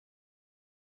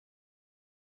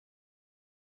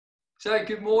So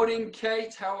good morning,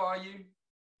 Kate. How are you?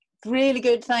 Really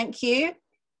good, thank you.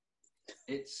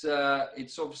 It's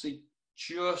obviously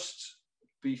just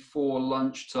before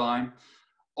lunchtime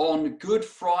on Good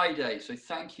Friday. So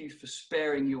thank you for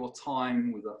sparing your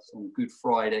time with us on Good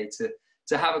Friday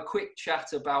to have a quick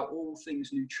chat about all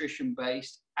things nutrition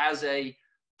based. As a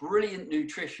brilliant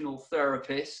nutritional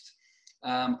therapist,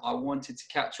 I wanted to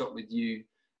catch up with you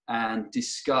and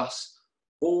discuss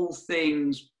all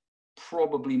things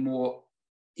probably more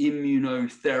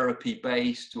immunotherapy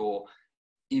based or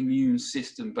immune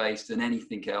system based than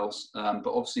anything else. But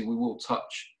obviously we will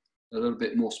touch a little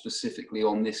bit more specifically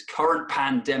on this current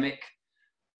pandemic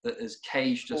that has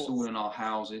caged us all in our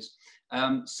houses.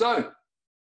 So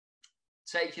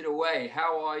take it away.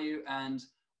 How are you and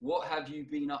what have you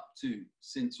been up to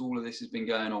since all of this has been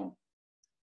going on?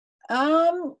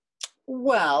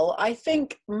 Well, I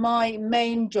think my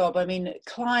main job,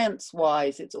 clients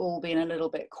wise, it's all been a little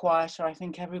bit quieter. I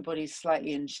think everybody's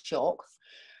slightly in shock.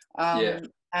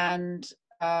 And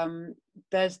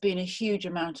there's been a huge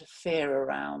amount of fear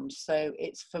around. So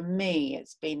for me,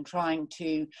 it's been trying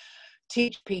to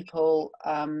teach people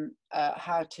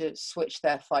how to switch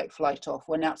their fight flight off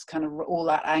when that's kind of all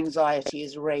that anxiety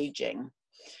is raging.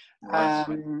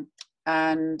 Right.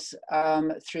 And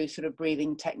through sort of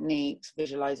breathing techniques,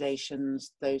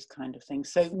 visualizations, those kind of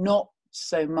things. So not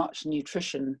so much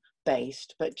nutrition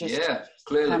based, but just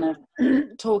kind of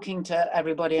talking to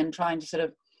everybody and trying to sort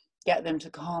of get them to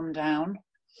calm down.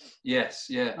 Yes,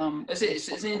 yeah. It's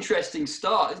an interesting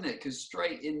start, isn't it? Because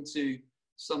straight into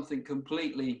something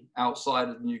completely outside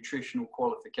of the nutritional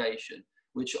qualification,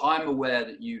 which I'm aware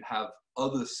that you have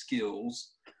other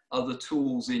skills, other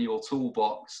tools in your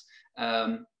toolbox.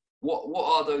 What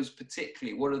are those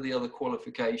particularly? What are the other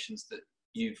qualifications that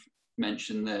you've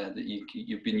mentioned there that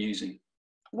you've been using?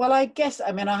 Well, I guess,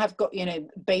 I have got,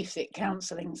 basic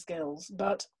counselling skills,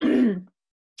 but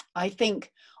I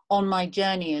think on my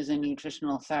journey as a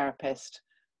nutritional therapist,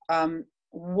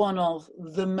 one of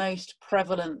the most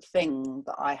prevalent things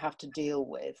that I have to deal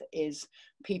with is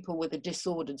people with a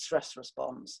disordered stress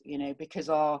response, because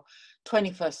our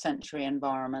 21st century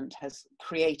environment has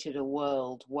created a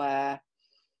world where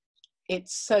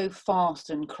it's so fast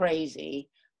and crazy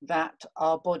that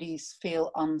our bodies feel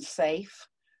unsafe.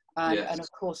 And of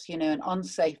course, an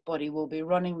unsafe body will be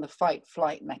running the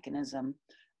fight-flight mechanism.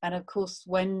 And of course,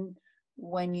 when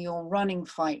you're running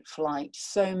fight-flight,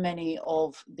 so many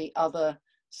of the other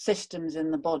systems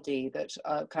in the body that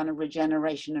are kind of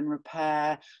regeneration and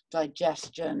repair,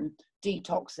 digestion,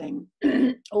 detoxing,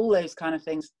 all those kind of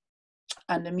things,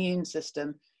 and immune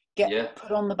system get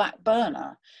put on the back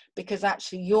burner, because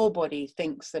actually your body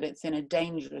thinks that it's in a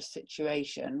dangerous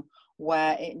situation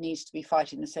where it needs to be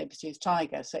fighting the saber-toothed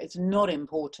tiger. So it's not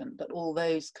important that all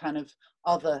those kind of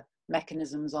other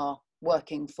mechanisms are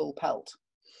working full pelt.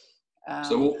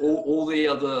 So all the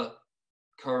other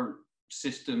current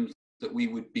systems that we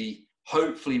would be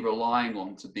hopefully relying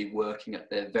on to be working at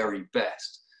their very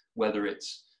best, whether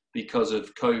it's because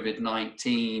of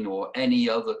COVID-19 or any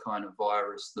other kind of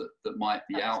virus that might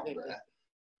be out there,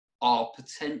 are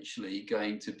potentially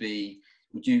going to be,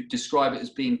 would you describe it as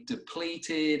being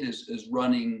depleted, as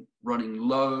running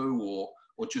low,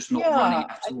 or just not running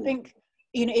at all? I think,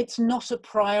 it's not a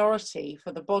priority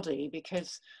for the body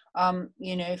because,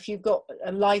 if you've got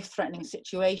a life-threatening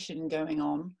situation going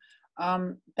on,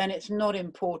 then it's not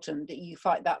important that you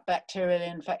fight that bacterial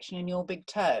infection in your big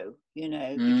toe,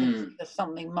 because there's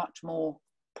something much more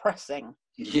pressing.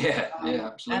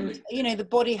 Absolutely. And, the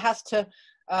body has to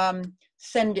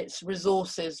send its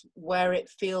resources where it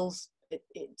feels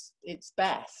it's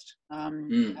best.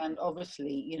 And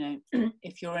obviously,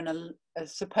 if you're in a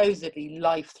supposedly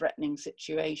life-threatening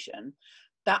situation,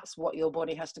 that's what your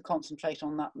body has to concentrate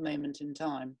on that moment in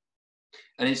time.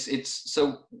 And it's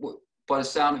so, by the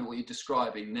sound of what you're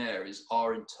describing there, is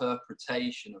our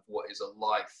interpretation of what is a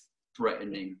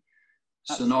life-threatening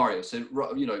scenario. So,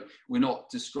 we're not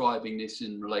describing this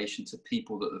in relation to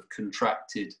people that have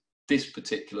contracted this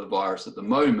particular virus at the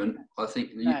moment. I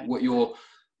think what you're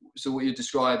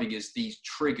describing is these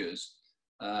triggers.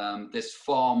 There's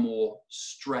far more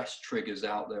stress triggers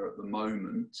out there at the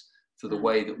moment for the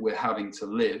way that we're having to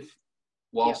live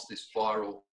whilst this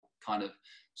viral kind of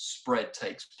spread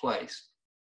takes place.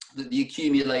 That the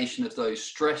accumulation of those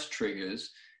stress triggers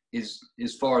is,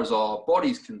 as far as our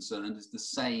body's concerned, is the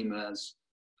same as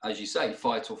you say,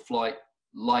 fight or flight,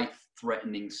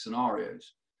 life-threatening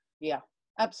scenarios. Yeah,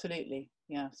 absolutely.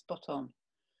 Yeah, spot on.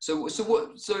 So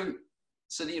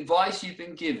the advice you've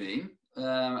been giving,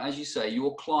 as you say,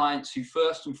 your clients who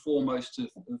first and foremost have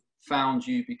found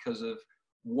you because of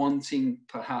wanting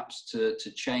perhaps to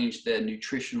change their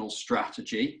nutritional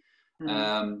strategy,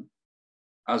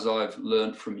 as I've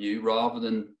learned from you, rather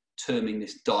than terming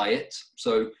this diet,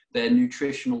 so their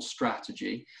nutritional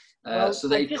strategy. Well, so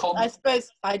they I suppose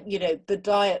the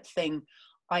diet thing,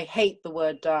 I hate the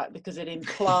word diet because it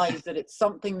implies that it's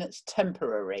something that's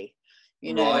temporary,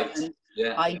 right. And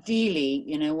Yeah. ideally,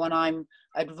 when I'm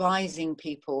advising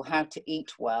people how to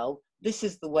eat well, this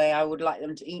is the way I would like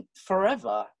them to eat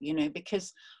forever,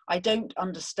 because I don't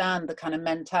understand the kind of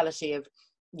mentality of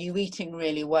you eating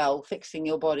really well, fixing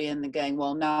your body, and then going,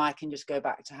 well, now I can just go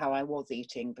back to how I was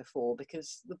eating before,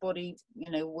 because the body,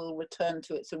 will return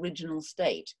to its original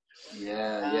state.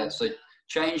 Yeah. So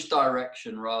change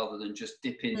direction rather than just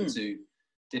dip into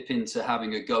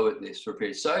having a go at this for a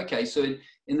period. So, okay, so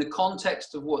in the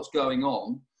context of what's going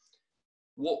on,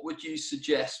 what would you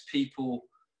suggest people,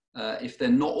 if they're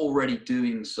not already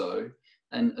doing so,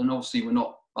 and obviously we're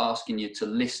not asking you to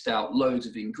list out loads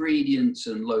of ingredients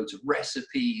and loads of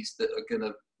recipes that are going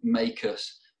to make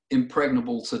us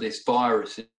impregnable to this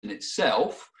virus in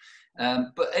itself,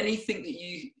 but anything that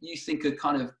you think are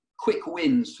kind of quick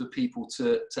wins for people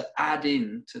to add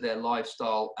in to their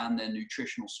lifestyle and their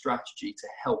nutritional strategy to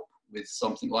help with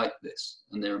something like this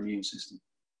and their immune system?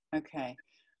 Okay.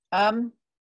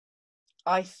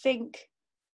 I think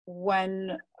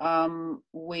when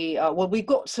we've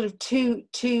got sort of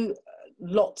two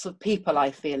lots of people,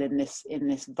 I feel, in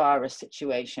this virus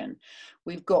situation.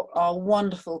 We've got our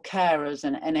wonderful carers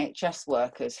and NHS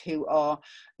workers who are,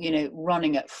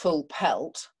 running at full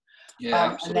pelt.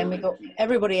 Yeah, and then we've got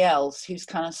everybody else who's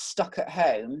kind of stuck at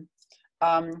home,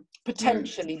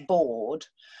 potentially bored.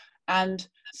 And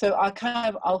so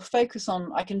I'll focus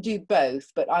on, I can do both,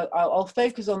 but I'll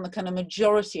focus on the kind of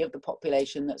majority of the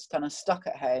population that's kind of stuck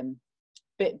at home,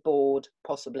 bit bored,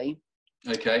 possibly.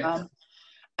 Okay.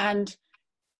 And,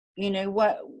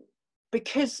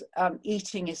 because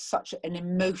eating is such an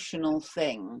emotional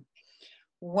thing,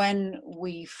 when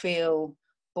we feel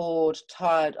bored,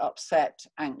 tired, upset,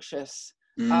 anxious,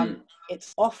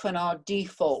 it's often our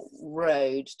default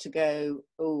road to go,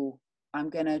 oh, I'm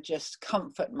going to just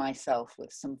comfort myself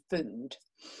with some food.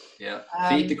 Yeah,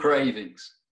 feed the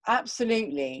cravings.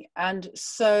 Absolutely. And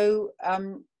so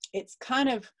it's kind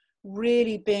of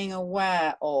really being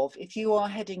aware of, if you are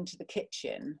heading to the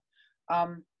kitchen,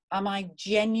 am I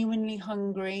genuinely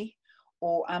hungry,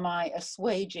 or am I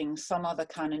assuaging some other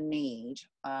kind of need?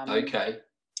 Okay.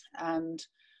 And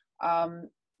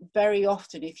very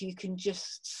often, if you can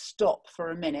just stop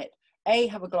for a minute,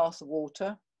 have a glass of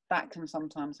water, that can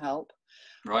sometimes help.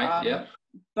 Right, yeah.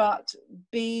 But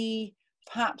B,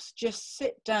 perhaps just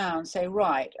sit down, say,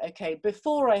 right, okay,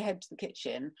 before I head to the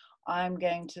kitchen, I'm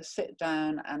going to sit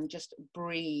down and just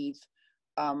breathe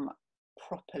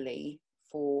properly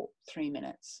for 3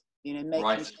 minutes,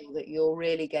 making sure that you're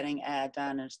really getting air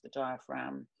down into the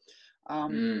diaphragm,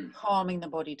 calming the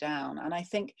body down. And I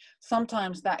think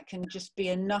sometimes that can just be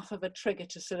enough of a trigger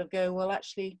to sort of go, well,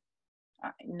 actually,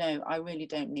 no, I really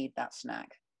don't need that snack.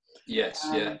 Yes,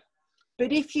 yeah.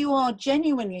 But if you are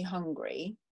genuinely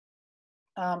hungry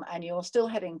and you're still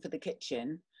heading for the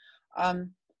kitchen,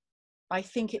 I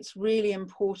think it's really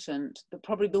important that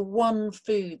probably the one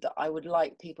food that I would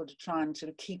like people to try and sort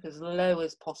of keep as low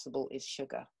as possible is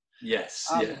sugar. Yes,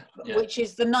 yeah. Which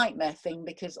is the nightmare thing,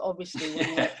 because obviously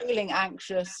when we're feeling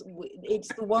anxious, it's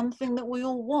the one thing that we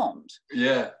all want.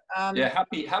 Yeah.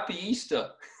 Happy Easter.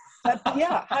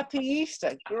 Happy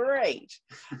Easter. Great.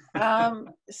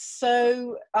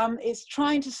 So it's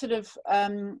trying to sort of,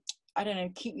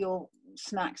 keep your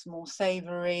snacks more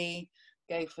savory,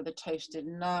 go for the toasted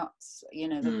nuts,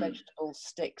 the vegetable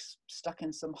sticks stuck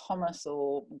in some hummus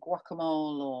or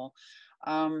guacamole,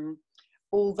 or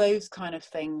all those kind of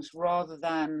things, rather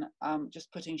than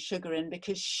just putting sugar in,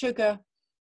 because sugar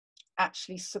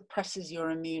actually suppresses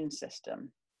your immune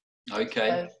system. Okay.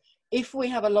 So if we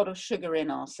have a lot of sugar in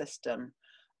our system,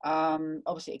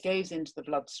 obviously it goes into the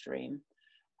bloodstream,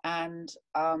 and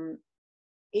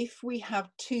if we have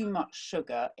too much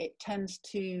sugar,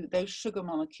 those sugar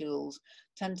molecules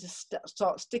tend to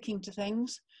start sticking to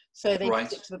things. So they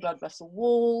stick to the blood vessel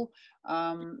wall,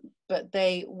 but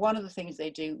one of the things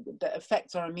they do that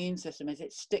affects our immune system is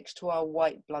it sticks to our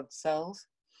white blood cells.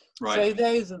 Right. So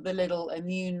those are the little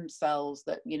immune cells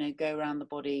that, go around the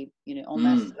body, on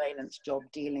their surveillance job,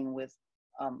 dealing with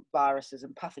viruses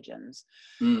and pathogens.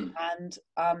 And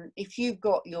if you've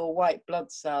got your white blood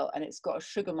cell and it's got a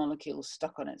sugar molecule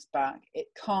stuck on its back, it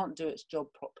can't do its job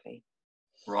properly.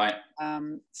 Right.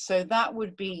 So that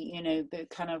would be, the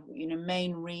kind of,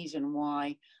 main reason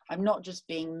why I'm not just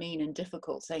being mean and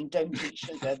difficult saying don't eat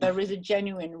sugar. There is a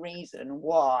genuine reason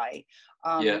why,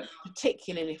 Yeah.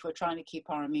 particularly if we're trying to keep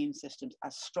our immune systems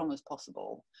as strong as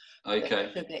possible.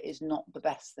 Okay. Sugar is not the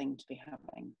best thing to be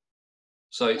having.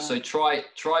 So try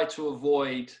to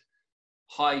avoid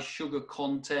high sugar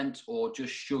content or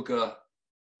just sugar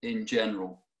in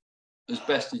general as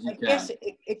best as you can. I guess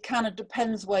it kind of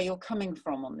depends where you're coming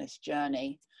from on this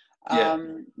journey. Yeah.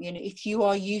 If you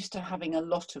are used to having a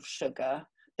lot of sugar,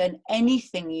 then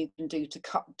anything you can do to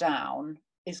cut down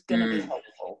is going to be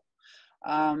helpful.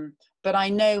 But I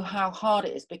know how hard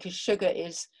it is because sugar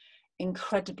is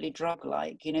incredibly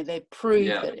drug-like. They've proved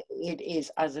that it is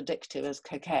as addictive as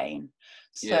cocaine.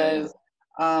 So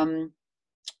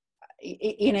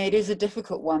it is a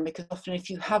difficult one because often if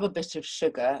you have a bit of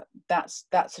sugar, that's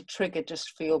a trigger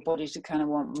just for your body to kind of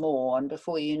want more, and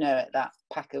before you know it, that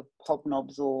pack of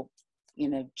hobnobs or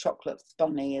chocolate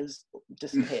bunny has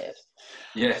disappeared.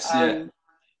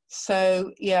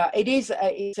 So it is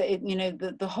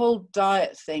the whole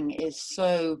diet thing is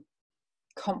so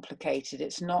complicated.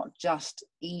 It's not just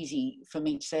easy for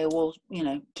me to say, well,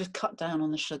 just cut down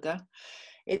on the sugar.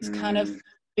 It's kind of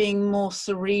being more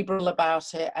cerebral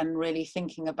about it and really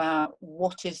thinking about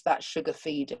what is that sugar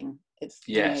feeding. It's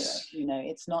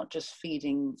it's not just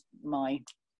feeding my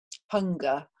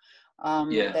hunger. There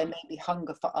may be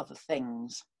hunger for other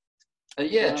things.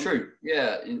 True.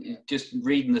 Just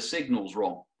reading the signals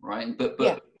wrong, right?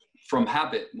 But from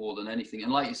habit more than anything.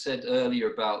 And like you said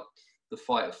earlier about the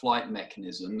fight or flight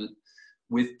mechanism,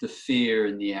 with the fear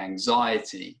and the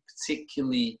anxiety,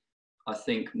 particularly I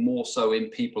think more so in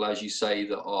people, as you say,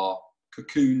 that are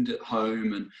cocooned at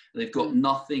home and they've got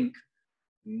nothing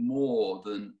more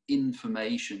than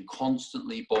information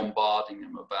constantly bombarding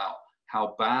them about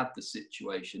how bad the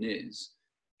situation is.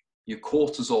 Your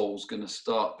cortisol is going to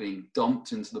start being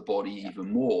dumped into the body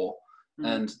even more.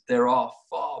 And there are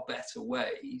far better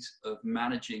ways of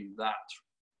managing that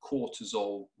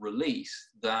cortisol release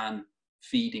than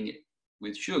feeding it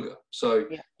with sugar. So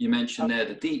you mentioned there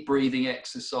the deep breathing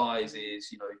exercises,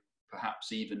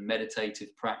 perhaps even meditative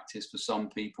practice for some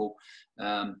people,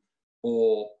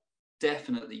 or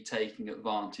definitely taking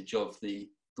advantage of the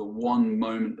one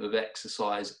moment of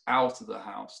exercise out of the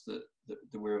house that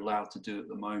we're allowed to do at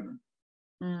the moment.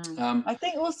 I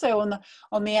think also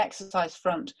on the exercise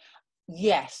front,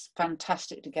 yes,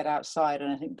 fantastic to get outside,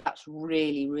 and I think that's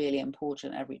really, really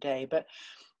important every day. But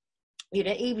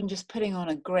even just putting on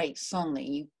a great song that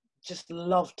you just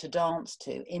love to dance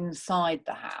to inside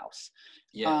the house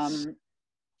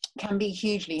can be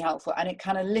hugely helpful, and it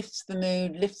kind of lifts the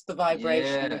mood, lifts the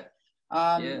vibration.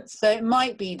 So it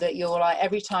might be that you're like,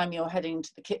 every time you're heading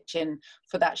to the kitchen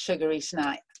for that sugary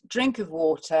snack, drink of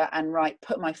water and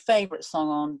put my favorite song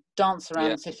on, dance around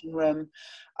the sitting room.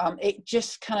 It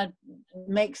just kind of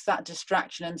makes that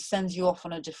distraction and sends you off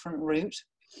on a different route.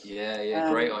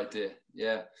 Great idea.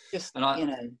 Just,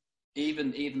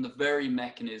 even the very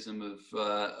mechanism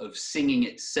of singing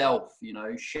itself,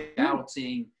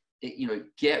 shouting it,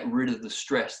 get rid of the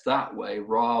stress that way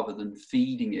rather than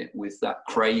feeding it with that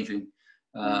craving,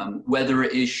 whether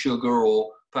it is sugar,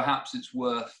 or perhaps it's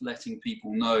worth letting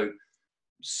people know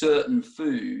certain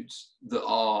foods that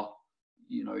are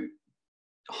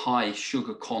high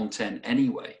sugar content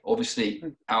anyway. Obviously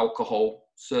alcohol,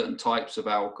 certain types of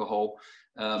alcohol.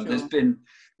 There's been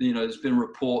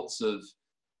reports of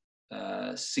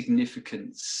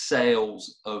significant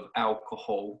sales of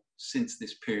alcohol since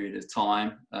this period of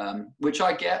time, which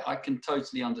I can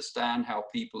totally understand how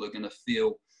people are going to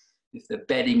feel if they're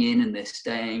bedding in and they're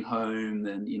staying home.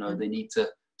 Then they need to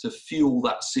fuel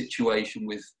that situation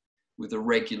with a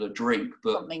regular drink,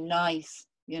 but something nice,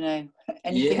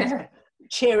 anything to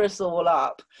cheer us all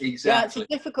up. Exactly.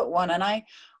 It's a difficult one, and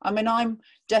I'm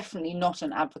definitely not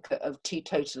an advocate of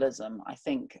teetotalism. I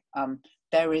think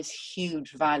there is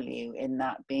huge value in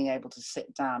that, being able to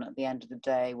sit down at the end of the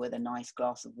day with a nice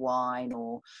glass of wine,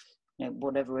 or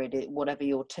whatever it is, whatever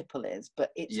your tipple is,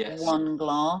 but it's one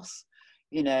glass,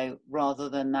 rather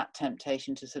than that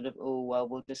temptation to sort of,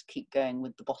 we'll just keep going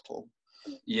with the bottle.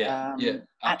 Absolutely.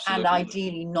 And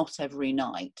ideally not every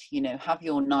night. Have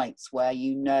your nights where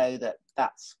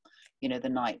that's the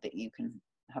night that you can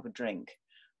have a drink.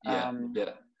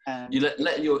 You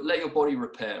let your body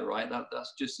repair, right?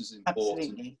 That's just as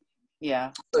important.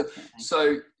 Absolutely.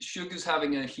 So sugar's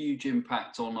having a huge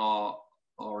impact on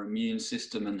our immune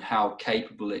system and how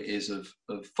capable it is of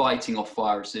fighting off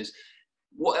viruses.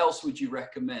 What else would you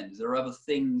recommend? Is there other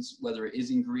things, whether it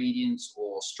is ingredients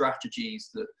or strategies,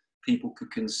 that people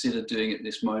could consider doing at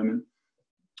this moment?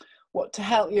 what to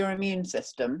help your immune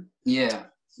system? Yeah.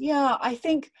 Yeah, I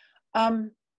think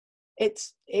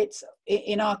it's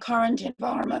in our current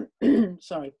environment,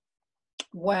 sorry,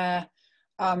 where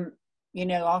you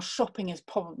know, our shopping is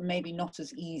probably maybe not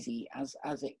as easy as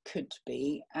it could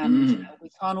be, and you know, we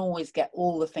can't always get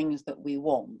all the things that we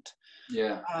want.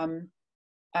 Yeah.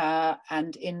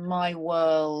 And in my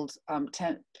world,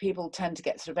 people tend to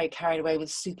get sort of very carried away with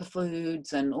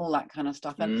superfoods and all that kind of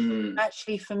stuff. And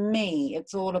actually, for me,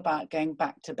 it's all about going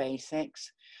back to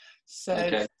basics.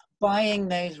 So buying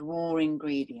those raw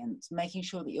ingredients, making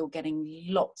sure that you're getting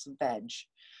lots of veg,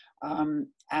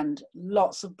 and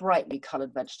lots of brightly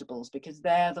coloured vegetables, because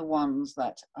they're the ones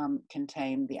that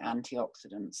contain the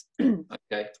antioxidants,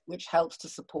 which helps to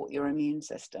support your immune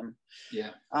system.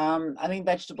 Yeah. I mean,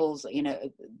 vegetables, you know,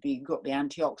 you've got the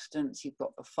antioxidants, you've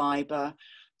got the fibre.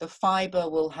 The fibre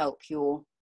will help your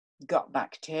gut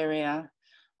bacteria,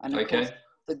 and of course,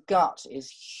 the gut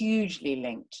is hugely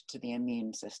linked to the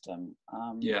immune system.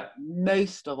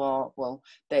 Most of our, well,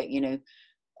 they, you know,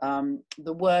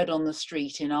 the word on the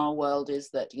street in our world is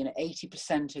that, you know,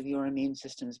 80% of your immune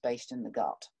system is based in the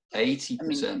gut. 80%, I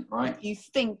mean, right? If you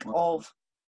think of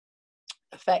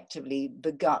effectively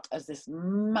the gut as this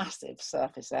massive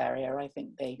surface area, I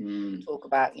think they talk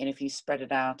about, you know, if you spread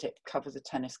it out, it covers a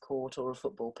tennis court or a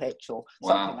football pitch or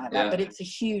something like that. But it's a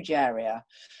huge area.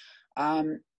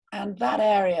 And that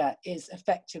area is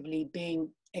effectively being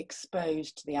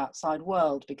exposed to the outside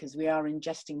world, because we are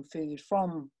ingesting food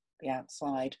from the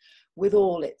outside with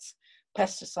all its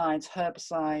pesticides,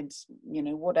 herbicides, you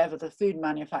know, whatever the food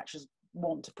manufacturers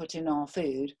want to put in our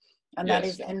food, and that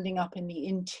is ending up in the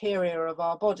interior of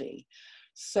our body.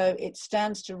 So it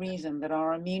stands to reason that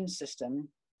our immune system,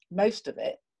 most of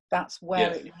it, that's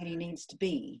where it really needs to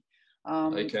be,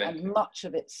 and much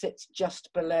of it sits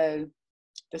just below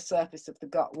the surface of the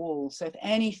gut wall. So if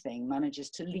anything manages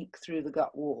to leak through the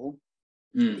gut wall,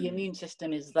 the immune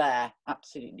system is there,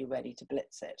 absolutely ready to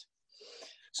blitz it.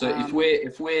 So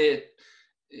if we're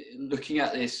looking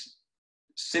at this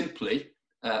simply,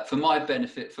 for my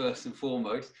benefit first and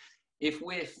foremost, if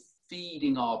we're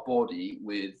feeding our body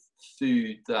with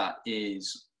food that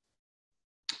is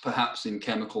perhaps in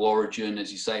chemical origin,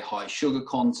 as you say, high sugar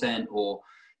content, or,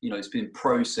 you know, it's been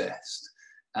processed,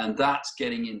 and that's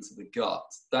getting into the gut,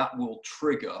 that will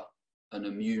trigger an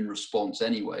immune response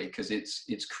anyway, because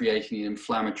it's creating an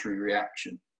inflammatory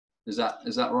reaction. Is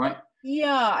that right?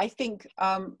 Yeah, I think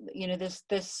you know,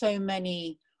 there's so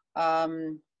many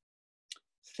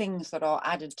things that are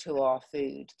added to our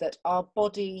food that our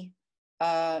body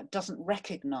doesn't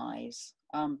recognize,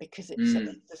 because it's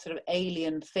a sort of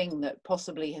alien thing that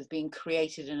possibly has been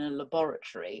created in a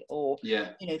laboratory, or you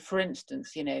know, for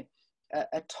instance, you know,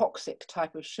 a toxic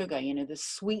type of sugar, you know, the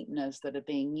sweeteners that are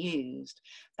being used,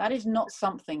 that is not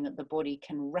something that the body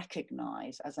can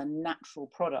recognize as a natural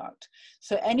product.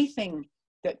 So anything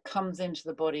that comes into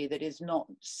the body that is not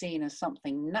seen as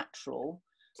something natural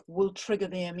will trigger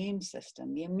the immune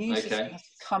system. The immune system has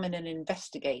to come in and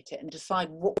investigate it and decide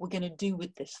what we're going to do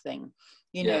with this thing.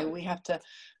 You know, we have to,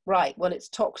 right, well, it's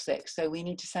toxic, so we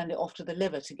need to send it off to the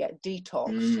liver to get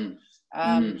detoxed.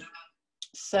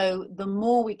 So the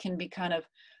more we can be kind of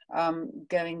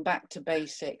going back to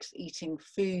basics, eating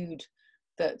food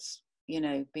that's, you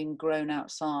know, been grown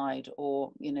outside,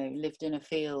 or, you know, lived in a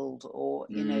field, or,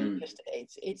 you know, just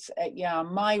it's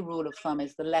my rule of thumb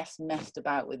is the less messed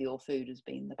about with your food has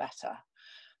been, the better.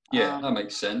 That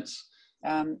makes sense.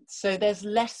 So there's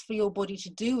less for your body to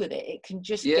do with it. It can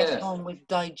just get on with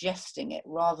digesting it,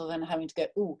 rather than having to go,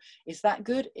 oh, is that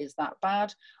good? Is that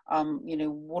bad? You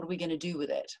know, what are we going to do with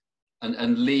it?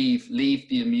 And leave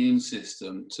the immune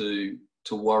system to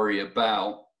worry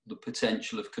about the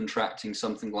potential of contracting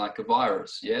something like a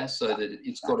virus, so that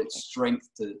it's got its strength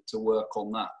to work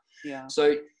on that.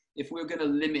 So if we're going to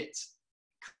limit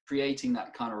creating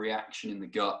that kind of reaction in the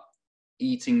gut,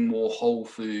 eating more whole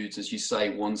foods, as you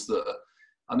say, ones that are,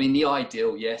 I mean, the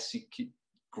ideal, yes, you could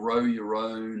grow your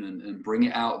own and bring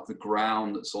it out of the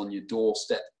ground that's on your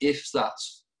doorstep, if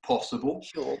that's possible.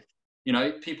 Sure. You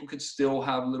know, people could still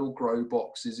have little grow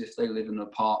boxes if they live in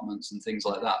apartments and things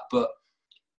like that. But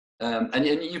and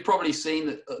you've probably seen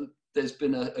that there's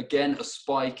been a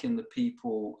spike in the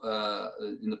people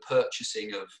in the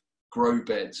purchasing of grow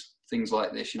beds, things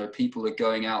like this. You know, people are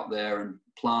going out there and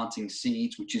planting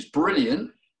seeds, which is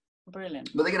brilliant. But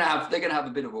they're gonna have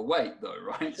a bit of a wait, though,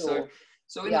 right? Sure.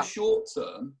 So in the short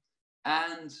term,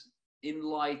 and in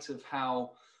light of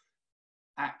how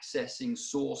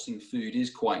sourcing food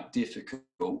is quite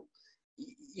difficult,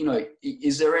 you know,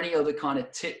 is there any other kind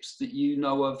of tips that you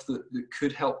know of that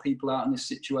could help people out in this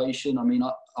situation? I mean,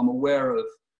 I'm aware of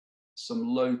some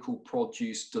local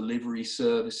produce delivery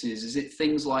services? Is it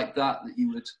things like that that you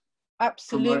would promote?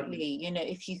 Absolutely. You know,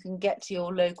 if you can get to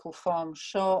your local farm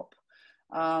shop,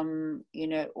 you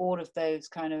know, all of those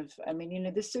kind of, I mean, you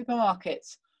know, the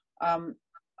supermarkets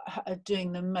are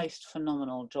doing the most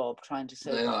phenomenal job trying to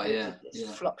They are, yeah, this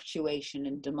fluctuation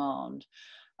in demand.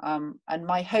 And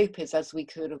my hope is, as we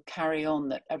sort of carry on,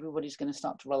 that everybody's going to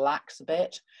start to relax a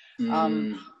bit.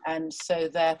 And so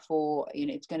therefore, you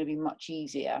know, it's going to be much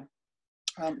easier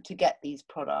to get these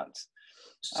products.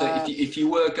 So if you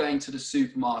were going to the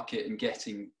supermarket and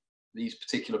getting these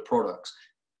particular products,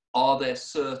 are there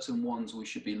certain ones we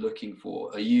should be looking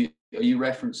for? Are you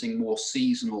referencing more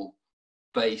seasonal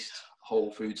based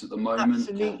whole foods at the moment?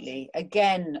 Absolutely.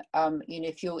 Again, you know,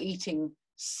 if you're eating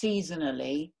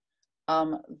seasonally,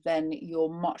 then you're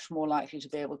much more likely to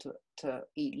be able to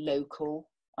eat local.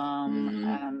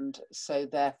 And so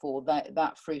therefore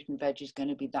that fruit and veg is going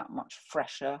to be that much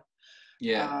fresher.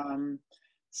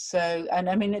 So, and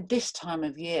I mean, at this time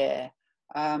of year,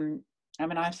 I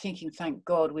mean, I'm thinking, thank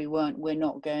God we're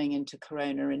not going into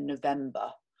Corona in November.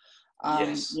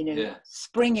 You know,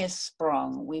 spring is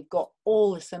sprung. We've got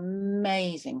all this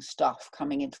amazing stuff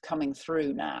coming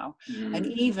through now. And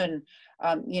even,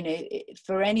 you know,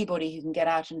 for anybody who can get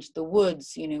out into the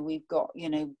woods, you know, we've got, you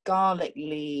know, garlic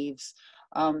leaves,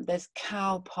 there's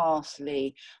cow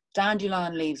parsley,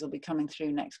 dandelion leaves will be coming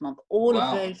through next month. All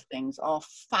of those things are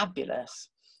fabulous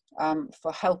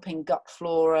for helping gut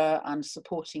flora and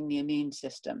supporting the immune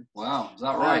system. Wow, is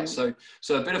that right? So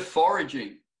a bit of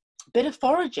foraging. Bit of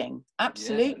foraging,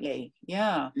 absolutely,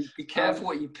 yeah. Be careful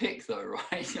what you pick, though,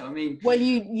 right? I mean, well,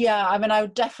 I mean, I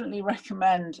would definitely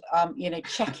recommend, you know,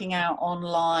 checking out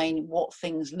online what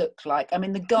things look like. I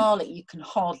mean, the garlic, you can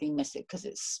hardly miss it because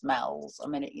it smells. I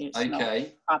mean, it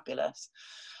smells fabulous.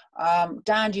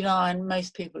 Dandelion,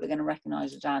 most people are going to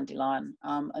recognise a dandelion,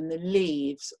 and the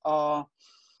leaves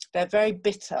they're very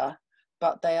bitter,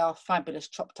 but they are fabulous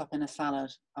chopped up in a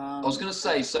salad. I was going to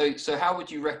say, so how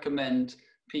would you recommend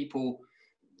people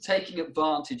taking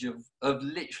advantage of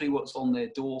literally what's on their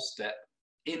doorstep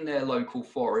in their local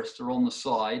forest or on the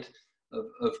side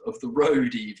of the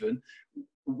road even?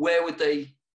 Where would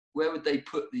they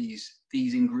put these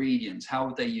ingredients? How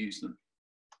would they use them?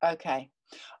 Okay,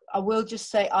 I will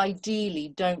just say,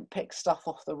 ideally, don't pick stuff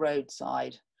off the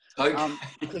roadside. Okay.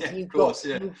 Because you've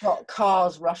got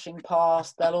cars rushing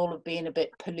past, they'll all have been a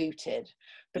bit polluted.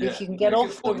 But if you can get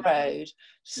off the road,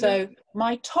 so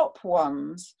my top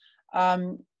ones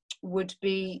would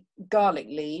be garlic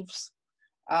leaves.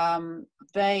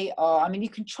 They are, I mean, you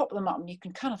can chop them up and you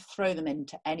can kind of throw them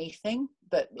into anything,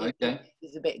 but it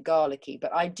is a bit garlicky.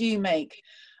 But I do make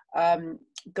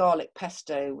garlic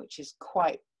pesto, which is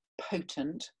quite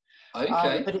potent.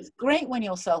 But it's great when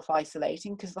you're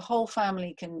self-isolating, because the whole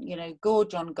family can, you know,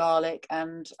 gorge on garlic,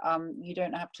 and you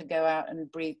don't have to go out and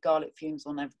breathe garlic fumes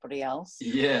on everybody else.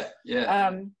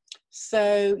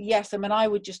 So yes, I mean, I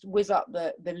would just whiz up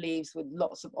the leaves with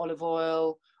lots of olive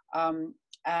oil,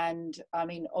 and I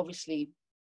mean, obviously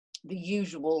the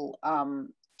usual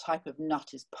type of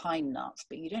nut is pine nuts,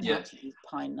 but you don't have to use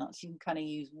pine nuts. You can kind of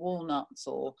use walnuts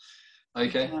or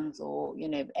pecans, or, you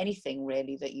know, anything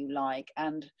really that you like,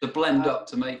 and to blend up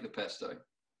to make the pesto.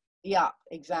 Yeah,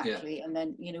 exactly. And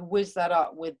then, you know, whiz that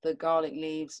up with the garlic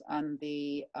leaves and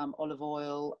the olive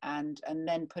oil, and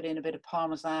then put in a bit of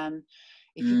Parmesan.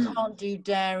 If you can't do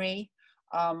dairy,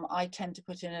 I tend to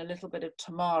put in a little bit of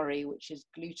tamari, which is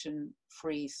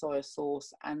gluten-free soy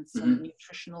sauce, and some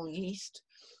nutritional yeast,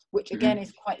 which again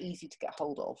is quite easy to get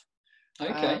hold of.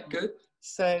 Okay, good.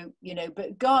 So, you know,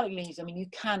 but garlic leaves, I mean, you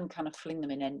can kind of fling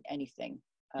them in anything.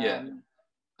 And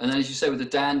then, as you say, with the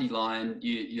dandelion,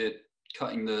 you're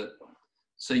cutting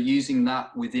so using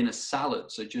that within a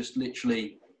salad. So just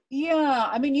literally. Yeah,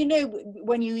 I mean, you know,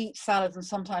 when you eat salads, and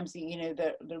sometimes you know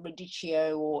the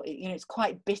radicchio, or, you know, it's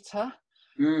quite bitter.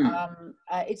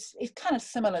 It's kind of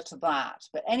similar to that,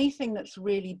 but anything that's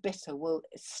really bitter will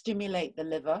stimulate the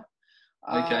liver.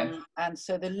 And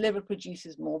so the liver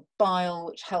produces more bile,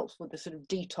 which helps with the sort of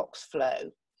detox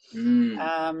flow.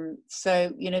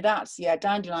 So, you know, that's,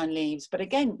 dandelion leaves. But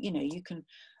again, you know,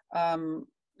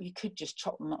 you could just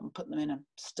chop them up and put them in a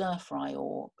stir fry,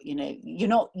 or, you know, you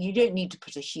don't need to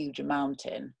put a huge amount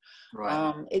in.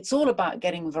 It's all about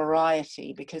getting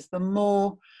variety, because the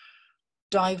more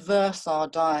diverse our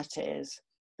diet is,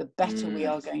 the better we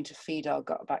are going to feed our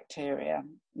gut bacteria.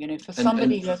 You know, for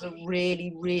somebody who has a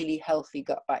really, really healthy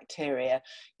gut bacteria,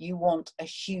 you want a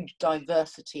huge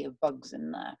diversity of bugs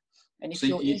in there. And if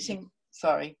you're eating,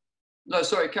 carry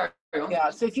on. Yeah,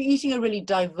 so if you're eating a really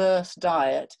diverse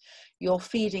diet, you're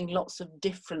feeding lots of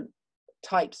different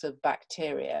types of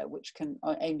bacteria, which can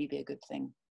only be a good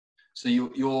thing. So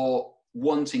you're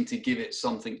wanting to give it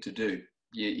something to do.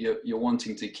 You're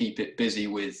wanting to keep it busy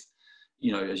with,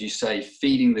 you know, as you say,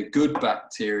 feeding the good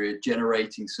bacteria,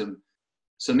 generating some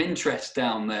interest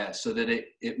down there so that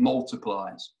it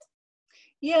multiplies.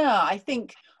 Yeah, I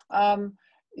think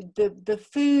the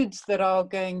foods that are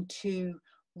going to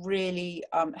really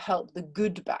help the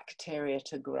good bacteria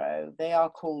to grow, they are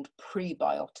called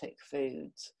prebiotic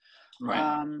foods.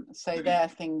 Right. So they're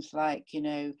things like, you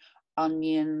know,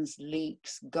 onions,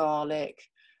 leeks, garlic,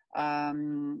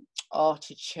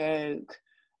 artichoke,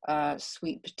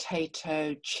 sweet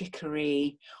potato,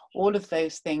 chicory. All of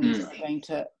those things are going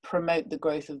to promote the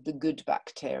growth of the good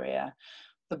bacteria.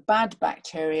 The bad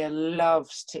bacteria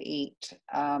loves to eat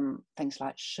things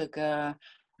like sugar,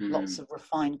 lots of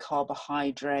refined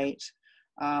carbohydrate.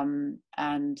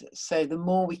 And so the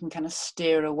more we can kind of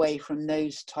steer away from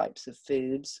those types of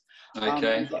foods, and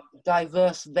get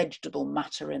diverse vegetable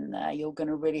matter in there, you're going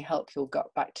to really help your gut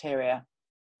bacteria.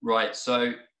 Right.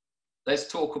 So let's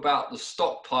talk about the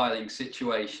stockpiling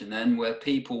situation then, where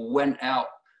people went out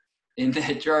in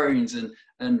their drones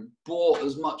and bought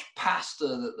as much pasta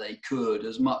that they could,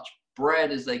 as much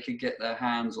bread as they could get their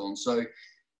hands on. So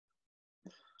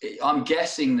I'm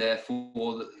guessing,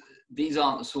 therefore, that these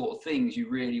aren't the sort of things you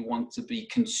really want to be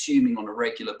consuming on a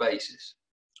regular basis.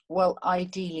 Well,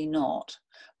 ideally not.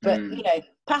 But, you know,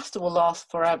 pasta will last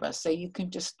forever. So you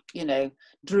can just, you know,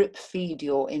 drip feed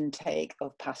your intake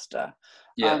of pasta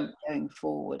going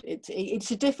forward.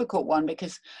 It's a difficult one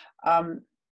because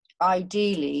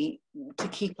ideally, to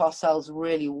keep ourselves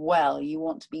really well, you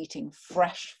want to be eating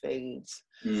fresh foods.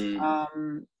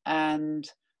 And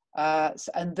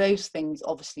those things,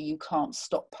 obviously, you can't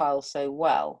stockpile so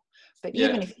well. But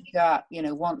even if you go out, you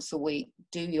know, once a week,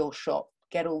 do your shop,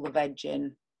 get all the veg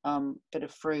in, bit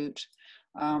of fruit,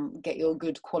 get your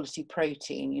good quality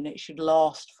protein, you know, it should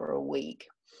last for a week.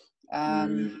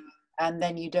 And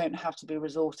then you don't have to be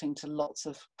resorting to lots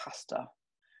of pasta.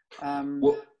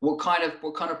 What kind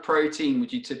of protein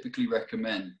would you typically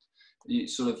recommend? You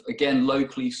sort of, again,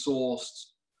 locally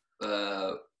sourced,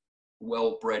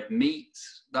 well-bred meat,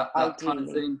 that kind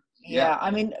of thing? Yeah, I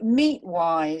mean,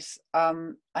 meat-wise,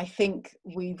 I think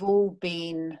we've all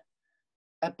been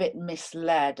a bit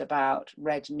misled about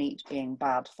red meat being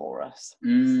bad for us.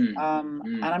 And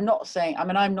I'm not saying, I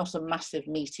mean, I'm not a massive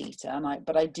meat eater,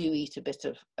 but I do eat a bit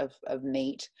of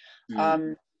meat.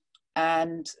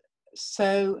 And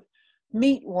so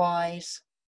meat-wise,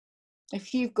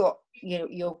 if you've got, you know,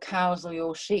 your cows or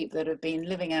your sheep that have been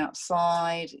living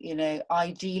outside, you know,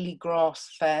 ideally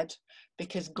grass-fed,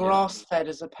 because grass-fed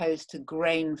as opposed to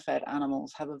grain-fed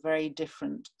animals have a very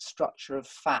different structure of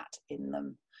fat in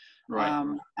them.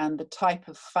 And the type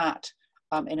of fat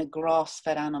in a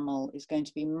grass-fed animal is going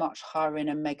to be much higher in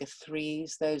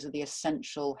omega-3s. Those are the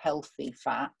essential healthy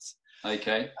fats.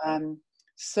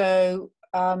 So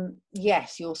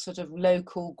yes, your sort of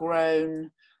local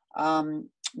grown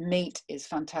meat is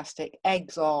fantastic.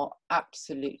 Eggs are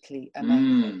absolutely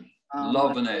amazing.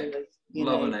 Love an egg.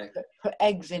 Love an egg. Put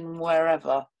eggs in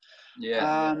wherever.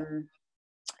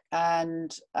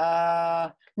 And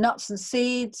nuts and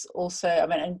seeds also, I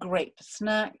mean, and great for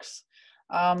snacks.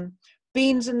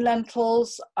 Beans and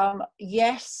lentils,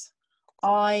 yes,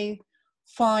 I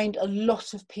find a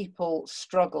lot of people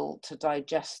struggle to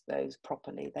digest those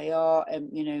properly. They are,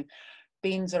 you know,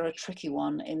 beans are a tricky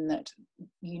one in that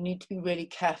you need to be really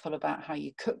careful about how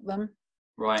you cook them.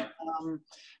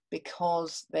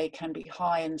 Because they can be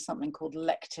high in something called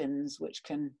lectins, which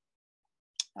can,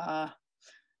 I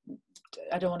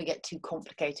don't want to get too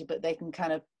complicated, but they can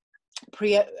kind of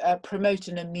promote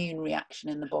an immune reaction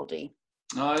in the body.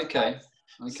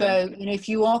 So, you know, if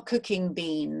you are cooking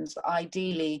beans,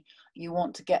 ideally you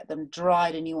want to get them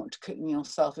dried and you want to cook them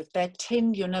yourself. If they're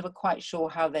tinned, you're never quite sure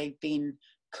how they've been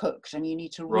cooked, and you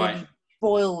need to really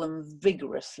boil them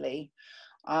vigorously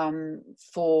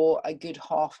for a good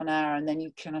half an hour, and then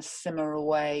you kind of simmer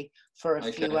away for a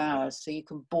few hours so you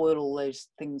can boil all those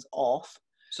things off.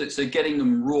 So getting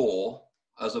them raw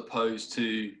as opposed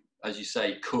to, as you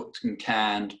say, cooked and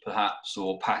canned perhaps,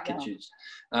 or packaged.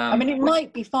 I mean, it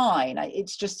might be fine.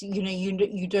 It's just, you know,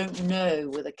 you don't know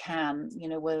with a can, you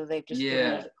know, whether they've just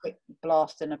given it a quick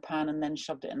blast in a pan and then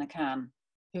shoved it in a can.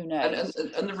 Who knows?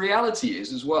 And the reality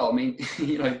is as well, I mean,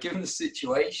 you know, given the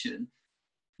situation,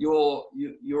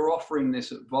 you're offering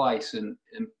this advice and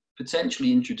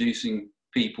potentially introducing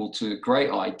people to a great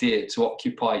idea to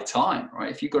occupy time, right?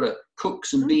 If you've got to cook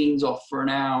some beans off for an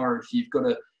hour, if you've got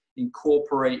to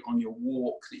incorporate on your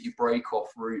walk that you break off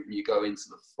route and you go into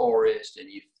the forest and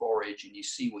you forage and you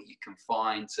see what you can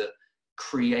find to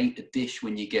create a dish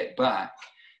when you get back.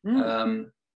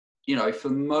 You know, for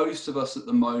most of us at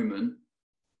the moment,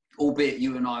 albeit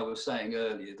you and I were saying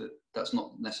earlier that that's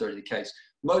not necessarily the case,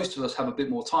 most of us have a bit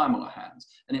more time on our hands,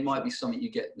 and it might be something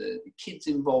you get the kids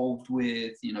involved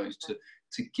with, you know,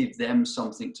 to give them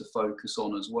something to focus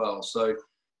on as well. So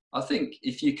I think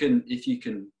if you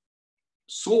can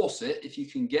source it, if you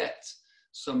can get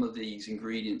some of these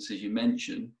ingredients as you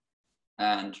mentioned,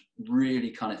 and really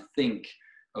kind of think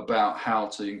about how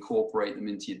to incorporate them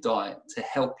into your diet to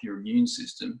help your immune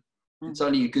system, it's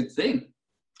only a good thing.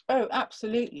 Oh,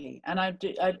 absolutely. And I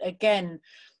again,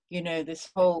 you know, this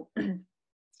whole,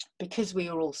 because we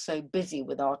are all so busy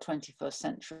with our 21st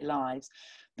century lives,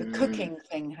 the cooking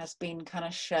thing has been kind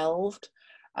of shelved.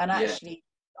 And actually,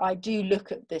 I do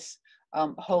look at this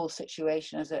whole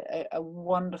situation as a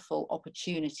wonderful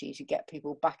opportunity to get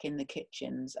people back in the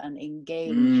kitchens and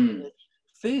engage with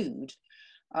food.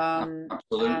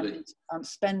 Absolutely. And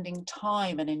spending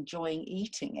time and enjoying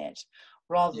eating it,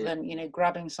 rather than, you know,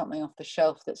 grabbing something off the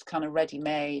shelf that's kind of ready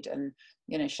made and,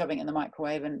 you know, shoving it in the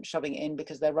microwave and shoving it in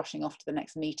because they're rushing off to the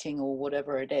next meeting or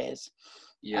whatever it is.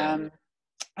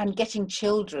 And getting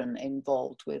children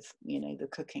involved with, you know, the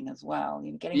cooking as well,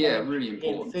 you know, getting them really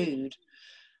important food,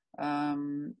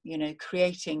 you know,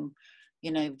 creating,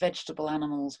 you know, vegetable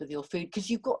animals with your food, because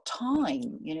you've got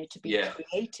time, you know, to be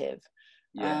creative.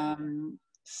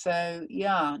 So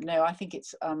yeah, no, I think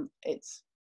it's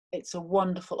a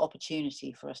wonderful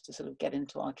opportunity for us to sort of get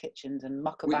into our kitchens and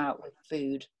muck about with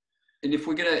food. And if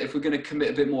we're gonna commit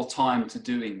a bit more time to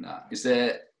doing that,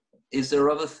 is there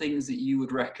other things that you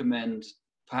would recommend,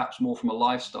 perhaps more from a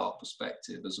lifestyle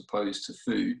perspective as opposed to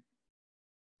food,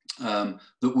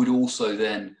 that would also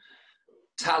then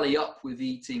tally up with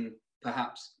eating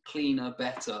perhaps cleaner,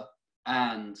 better,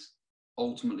 and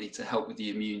ultimately to help with the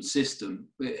immune system?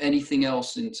 Anything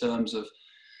else in terms of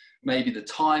maybe the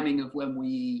timing of when we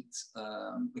eat,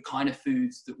 the kind of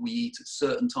foods that we eat at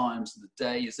certain times of the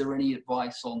day? Is there any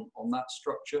advice on that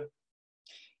structure?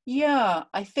 Yeah,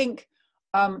 I think,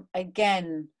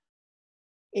 again,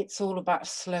 it's all about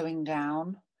slowing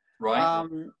down. Right.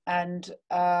 And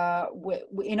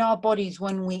in our bodies,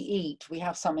 when we eat, we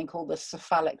have something called the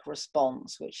cephalic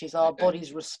response, which is our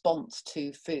body's response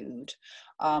to food,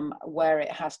 where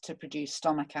it has to produce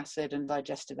stomach acid and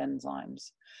digestive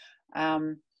enzymes.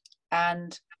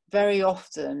 And very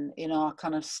often in our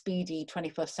kind of speedy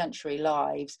 21st century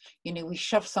lives, you know, we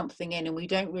shove something in and we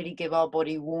don't really give our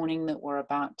body warning that we're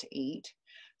about to eat.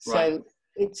 So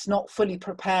it's not fully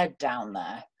prepared down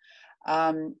there.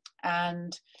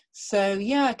 And so,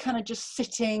 yeah, kind of just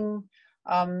sitting.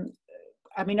 I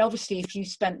mean, obviously, if you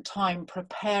spent time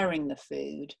preparing the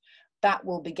food, that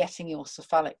will be getting your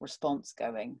cephalic response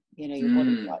going. You know, your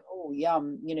body's like, oh,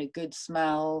 yum, you know, good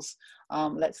smells.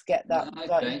 Let's get that,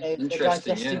 you know, the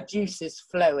digestive juices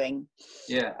flowing.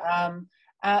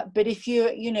 But if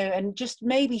you know, and just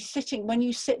maybe sitting, when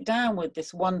you sit down with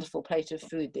this wonderful plate of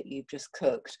food that you've just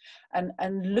cooked, and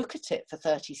look at it for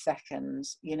 30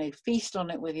 seconds, you know, feast on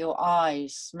it with your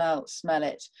eyes, smell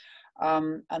it.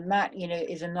 And that, you know,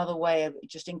 is another way of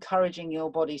just encouraging your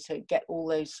body to get all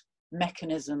those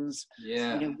mechanisms, you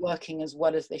know, working as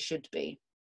well as they should be.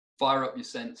 Fire up your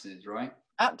senses, right?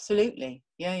 Absolutely.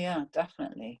 Yeah,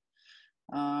 definitely.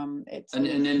 And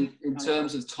in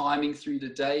terms of timing through the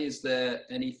day, is there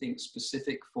anything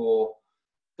specific for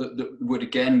that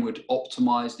would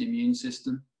optimize the immune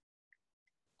system?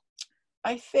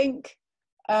 I think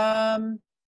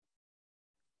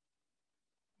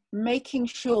making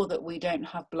sure that we don't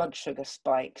have blood sugar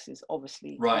spikes is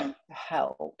obviously going to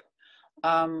help.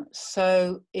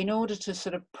 So in order to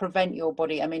sort of prevent your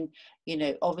body, I mean, you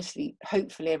know, obviously,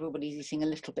 hopefully everybody's eating a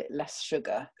little bit less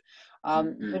sugar,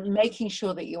 but making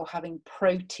sure that you're having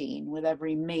protein with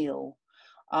every meal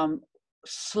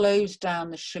slows down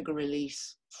the sugar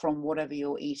release from whatever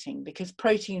you're eating, because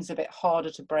protein's a bit harder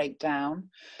to break down.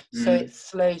 So it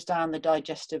slows down the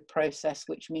digestive process,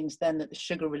 which means then that the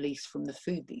sugar release from the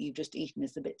food that you've just eaten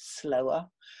is a bit slower.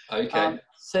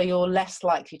 So you're less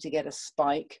likely to get a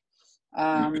spike.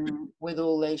 With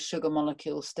all those sugar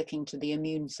molecules sticking to the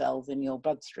immune cells in your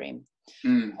bloodstream.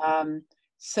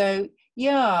 So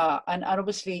yeah, and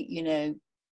obviously, you know,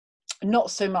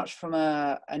 not so much from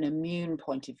an immune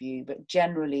point of view, but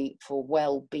generally for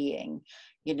well-being,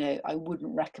 you know, I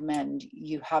wouldn't recommend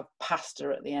you have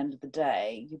pasta at the end of the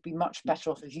day. You'd be much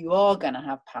better off, if you are going to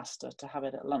have pasta, to have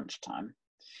it at lunchtime.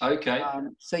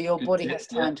 So your body has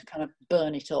time to kind of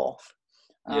burn it off.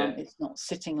 It's not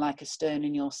sitting like a stone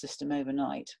in your system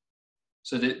overnight.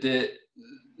 So the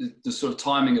sort of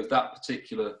timing of that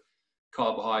particular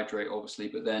carbohydrate, obviously,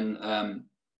 but then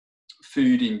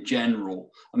food in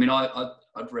general. I mean,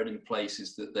 I've read in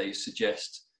places that they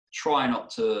suggest try not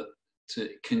to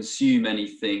consume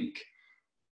anything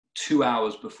 2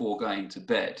 hours before going to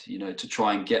bed, you know, to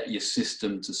try and get your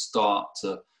system to start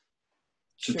to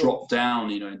Sure. drop down,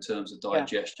 you know, in terms of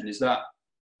digestion. Is that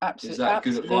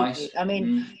good advice? I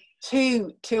mean,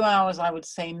 2 hours, I would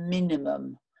say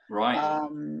minimum. Right.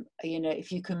 You know,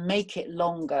 if you can make it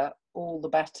longer, all the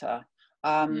better.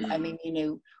 I mean, you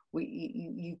know,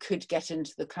 you could get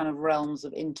into the kind of realms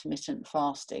of intermittent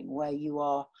fasting, where you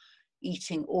are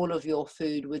eating all of your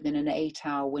food within an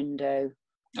 8-hour window.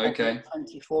 Okay.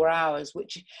 24 hours,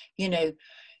 which, you know,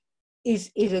 is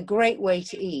a great way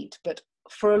to eat. But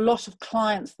for a lot of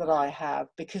clients that I have,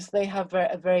 because they have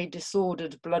a very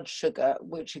disordered blood sugar,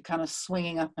 which are kind of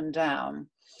swinging up and down,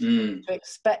 to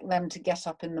expect them to get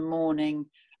up in the morning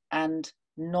and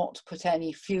not put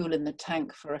any fuel in the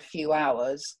tank for a few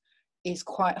hours is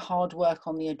quite hard work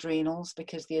on the adrenals,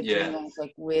 because the adrenals are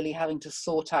really having to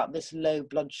sort out this low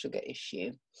blood sugar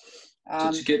issue.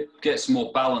 So to get some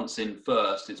more balance in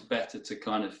first, it's better to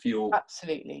kind of fuel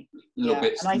absolutely a little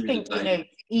bit. And I think, you know,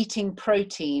 eating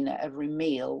protein at every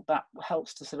meal, that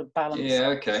helps to sort of balance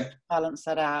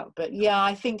that out. But yeah,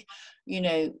 I think, you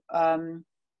know,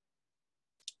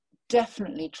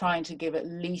 definitely trying to give at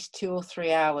least 2 or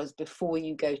 3 hours before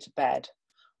you go to bed.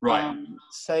 Right.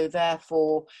 So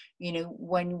therefore, you know,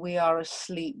 when we are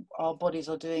asleep, our bodies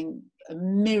are doing a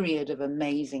myriad of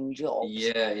amazing jobs.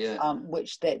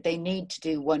 Which they need to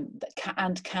do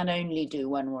can only do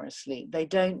when we're asleep. They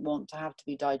don't want to have to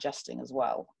be digesting as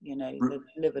well. You know, the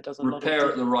liver does a lot of repair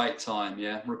at the right time.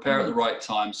 Repair at the right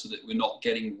time, so that we're not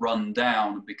getting run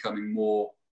down and becoming more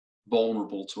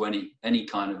vulnerable to any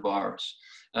kind of virus.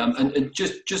 And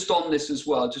just on this as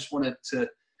well, I just wanted to,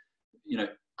 you know,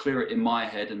 clear it in my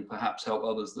head and perhaps help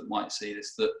others that might see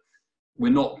this, that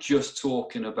we're not just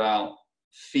talking about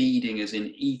feeding as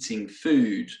in eating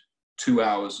food 2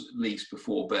 hours at least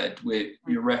before bed.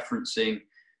 You're referencing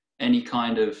any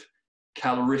kind of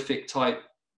calorific type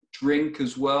drink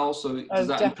as well. So does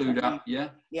that include that? Yeah.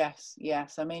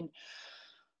 Yes. I mean,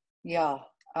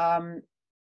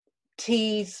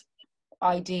 teas,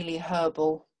 ideally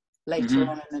herbal, later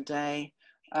on in the day.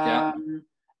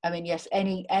 I mean, yes,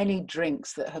 any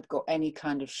drinks that have got any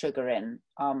kind of sugar in,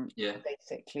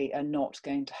 basically are not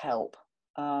going to help.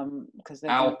 Because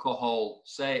alcohol,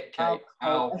 say it, Kate.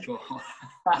 Alcohol.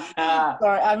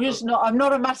 Sorry, I'm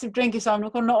not a massive drinker, so I'm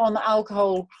not on the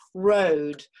alcohol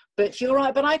road. But you're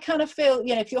right. But I kind of feel,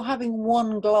 you know, if you're having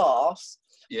one glass,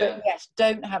 but yes,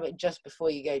 don't have it just before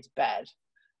you go to bed.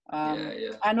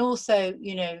 And also,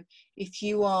 you know, if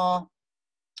you are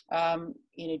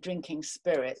you know, drinking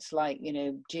spirits like, you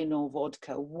know, gin or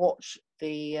vodka, watch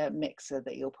the mixer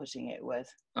that you're putting it with.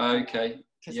 Okay.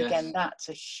 Because again, that's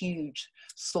a huge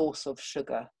source of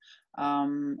sugar.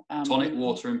 Tonic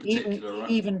water in particular, right?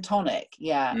 Even tonic,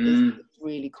 is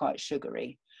really quite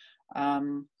sugary.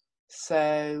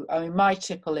 So, I mean, my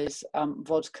tipple is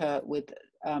vodka with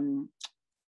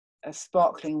a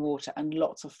sparkling water and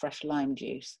lots of fresh lime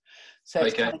juice. So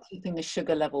it's kind of keeping the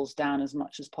sugar levels down as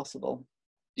much as possible.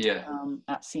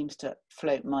 That seems to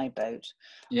float my boat.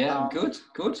 Good.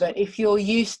 But if you're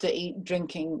used to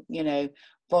drinking, you know,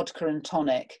 vodka and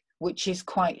tonic, which is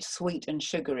quite sweet and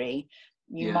sugary,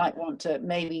 you might want to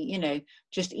maybe, you know,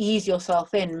 just ease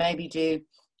yourself in, maybe do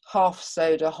half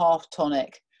soda, half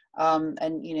tonic.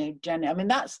 And, you know, I mean,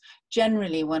 that's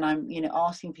generally when I'm, you know,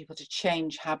 asking people to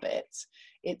change habits.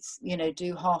 It's, you know,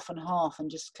 do half and half and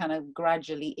just kind of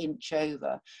gradually inch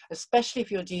over, especially if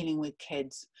you're dealing with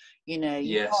kids. You know,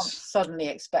 you can't suddenly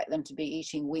expect them to be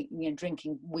eating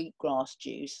drinking wheatgrass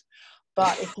juice.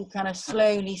 But if you kind of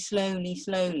slowly,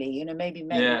 you know, maybe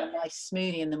make a nice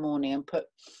smoothie in the morning and put,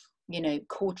 you know,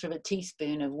 1/4 of a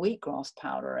teaspoon of wheatgrass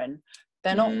powder in,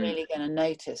 they're not really going to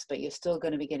notice, but you're still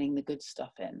going to be getting the good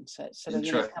stuff in. So it's sort of,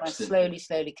 you know, kind of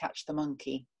slowly catch the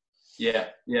monkey.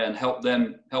 And help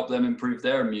them improve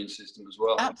their immune system as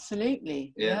well.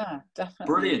 Absolutely. Yeah, definitely.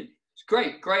 Brilliant. It's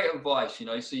great advice, you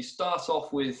know. So you start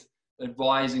off with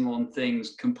advising on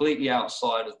things completely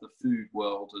outside of the food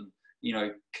world, and, you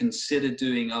know, consider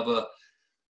doing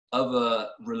other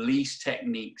release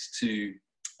techniques to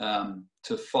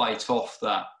fight off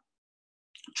that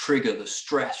trigger, the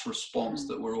stress response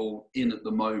that we're all in at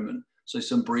the moment. So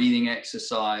some breathing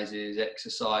exercises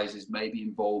maybe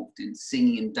involved in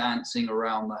singing and dancing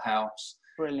around the house.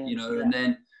 Brilliant. You know, and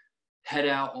then head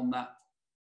out on that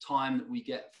time that we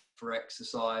get for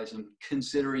exercise, and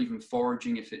consider even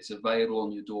foraging if it's available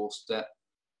on your doorstep.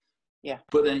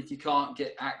 But then if you can't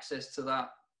get access to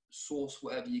that, source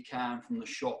whatever you can from the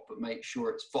shop, but make sure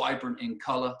it's vibrant in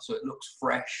color so it looks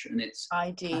fresh, and it's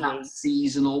ideally perhaps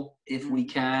seasonal if we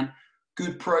can.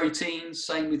 Good proteins,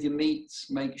 same with your meats.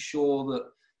 Make sure that,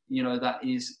 you know, that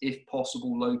is, if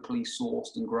possible, locally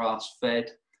sourced and grass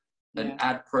fed, and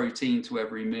add protein to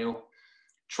every meal.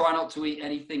 Try not to eat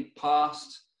anything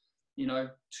past, you know,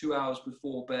 2 hours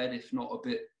before bed, if not a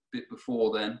bit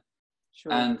before then.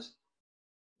 Sure. And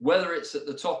whether it's at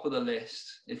the top of the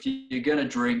list, if you're going to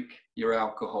drink your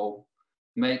alcohol,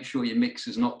 make sure your mix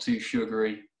is not too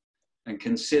sugary, and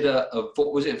consider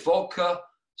vodka,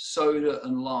 soda,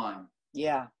 and lime.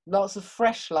 Yeah, lots of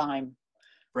fresh lime.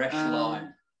 Fresh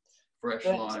lime.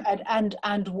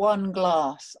 And one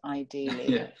glass, ideally.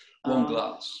 Yeah, one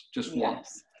glass, just one.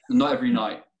 Yes. Not every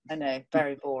night. I know,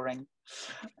 very boring.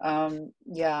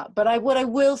 Yeah, but what I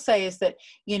will say is that,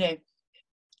 you know,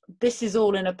 this is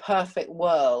all in a perfect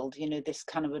world, you know, this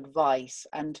kind of advice.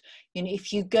 And, you know,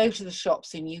 if you go to the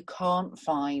shops and you can't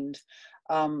find,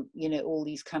 you know, all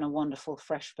these kind of wonderful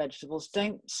fresh vegetables,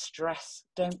 don't stress,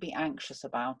 don't be anxious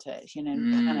about it, you know,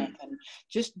 panic, and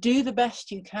just do the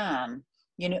best you can.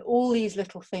 You know, all these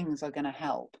little things are going to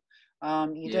help.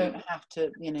 You don't have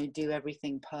to, you know, do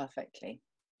everything perfectly.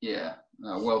 Yeah,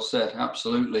 well said,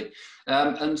 absolutely.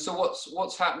 And so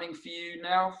what's happening for you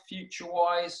now,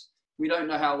 future-wise? We don't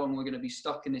know how long we're going to be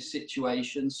stuck in this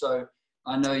situation. So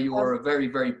I know you're a very,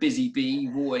 very busy bee.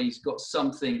 You've always got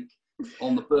something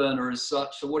on the burner as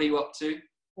such. So what are you up to?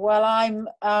 Well, I'm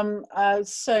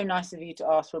so nice of you to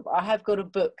ask for. I have got a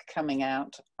book coming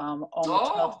out on the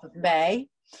 12th of May.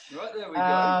 Right, there we go.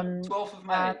 12th of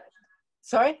May.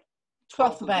 Sorry?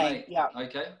 12th of May. Yeah.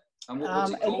 Okay. And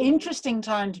what's it called? An interesting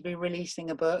time to be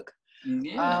releasing a book.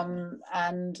 Yeah.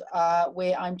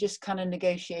 I'm just kind of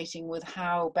negotiating with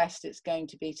how best it's going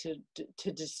to be to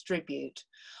distribute.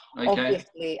 Okay.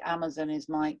 Obviously, Amazon is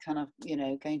my kind of, you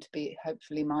know, going to be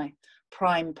hopefully my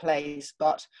prime place,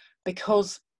 but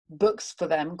because books for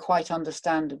them, quite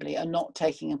understandably, are not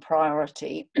taking a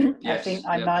priority, I think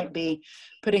I might be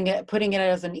putting it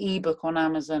as an ebook on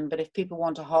Amazon. But if people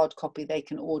want a hard copy, they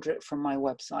can order it from my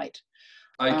website.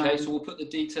 Okay, so we'll put the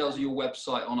details of your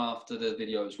website on after the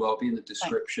video as well. It'll be in the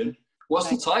description. What's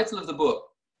the title of the book?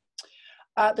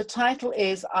 The title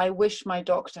is "I Wish My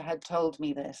Doctor Had Told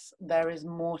Me This. There is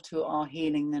more to our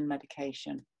healing than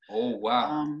medication." Oh,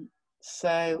 wow.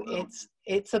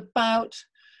 It's about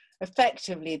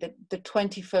effectively the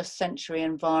 21st century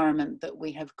environment that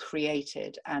we have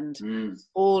created, and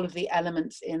all of the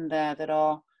elements in there that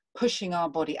are pushing our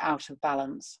body out of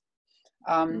balance.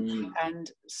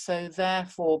 And so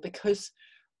therefore, because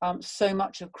so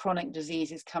much of chronic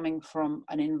disease is coming from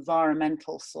an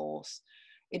environmental source,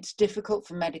 it's difficult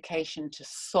for medication to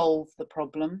solve the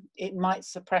problem. It might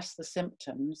suppress the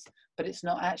symptoms, but it's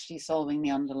not actually solving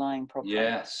the underlying problem.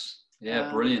 Yes.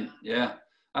 Yeah, brilliant. Yeah,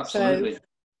 absolutely. So,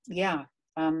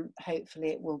 hopefully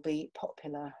it will be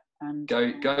popular. And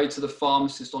go to the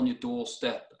pharmacist on your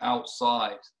doorstep,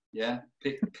 outside. Yeah,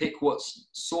 pick what's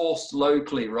sourced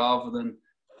locally rather than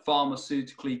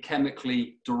pharmaceutically,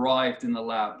 chemically derived in the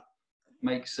lab.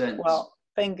 Makes sense. Well,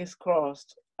 fingers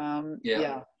crossed.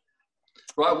 Yeah.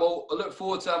 Right, well, I look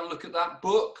forward to having a look at that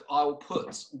book. I'll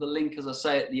put the link, as I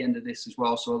say, at the end of this as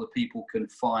well, so other people can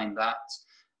find that.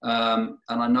 And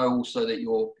I know also that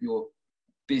you're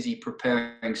busy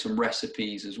preparing some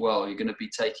recipes as well. You're going to be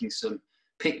taking some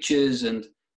pictures and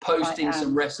posting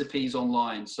some recipes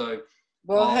online. So,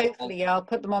 well, hopefully I'll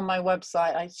put them on my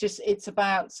website. It's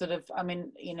about sort of, I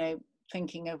mean, you know,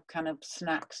 thinking of kind of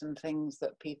snacks and things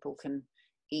that people can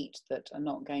eat that are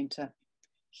not going to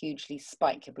hugely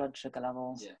spike your blood sugar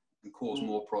levels. Yeah, and cause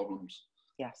more problems.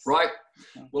 Yes. Right.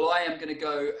 Okay. Well, I am going to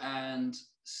go and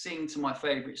sing to my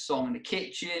favourite song in the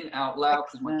kitchen out loud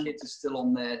because my kids are still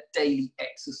on their daily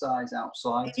exercise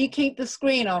outside. Can you keep the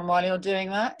screen on while you're doing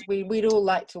that? We'd all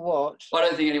like to watch. I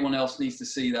don't think anyone else needs to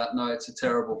see that. No, it's a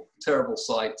terrible, terrible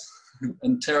sight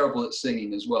and terrible at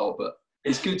singing as well, but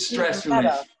it's good stress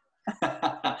relief.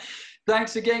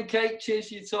 Thanks again, Kate. Cheers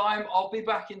for your time. I'll be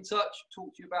back in touch,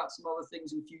 talk to you about some other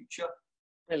things in future.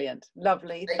 Brilliant.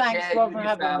 Lovely. Thanks, Rob, for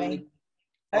having me.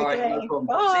 All right, no problem.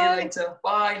 Bye. See you later.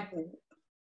 Bye.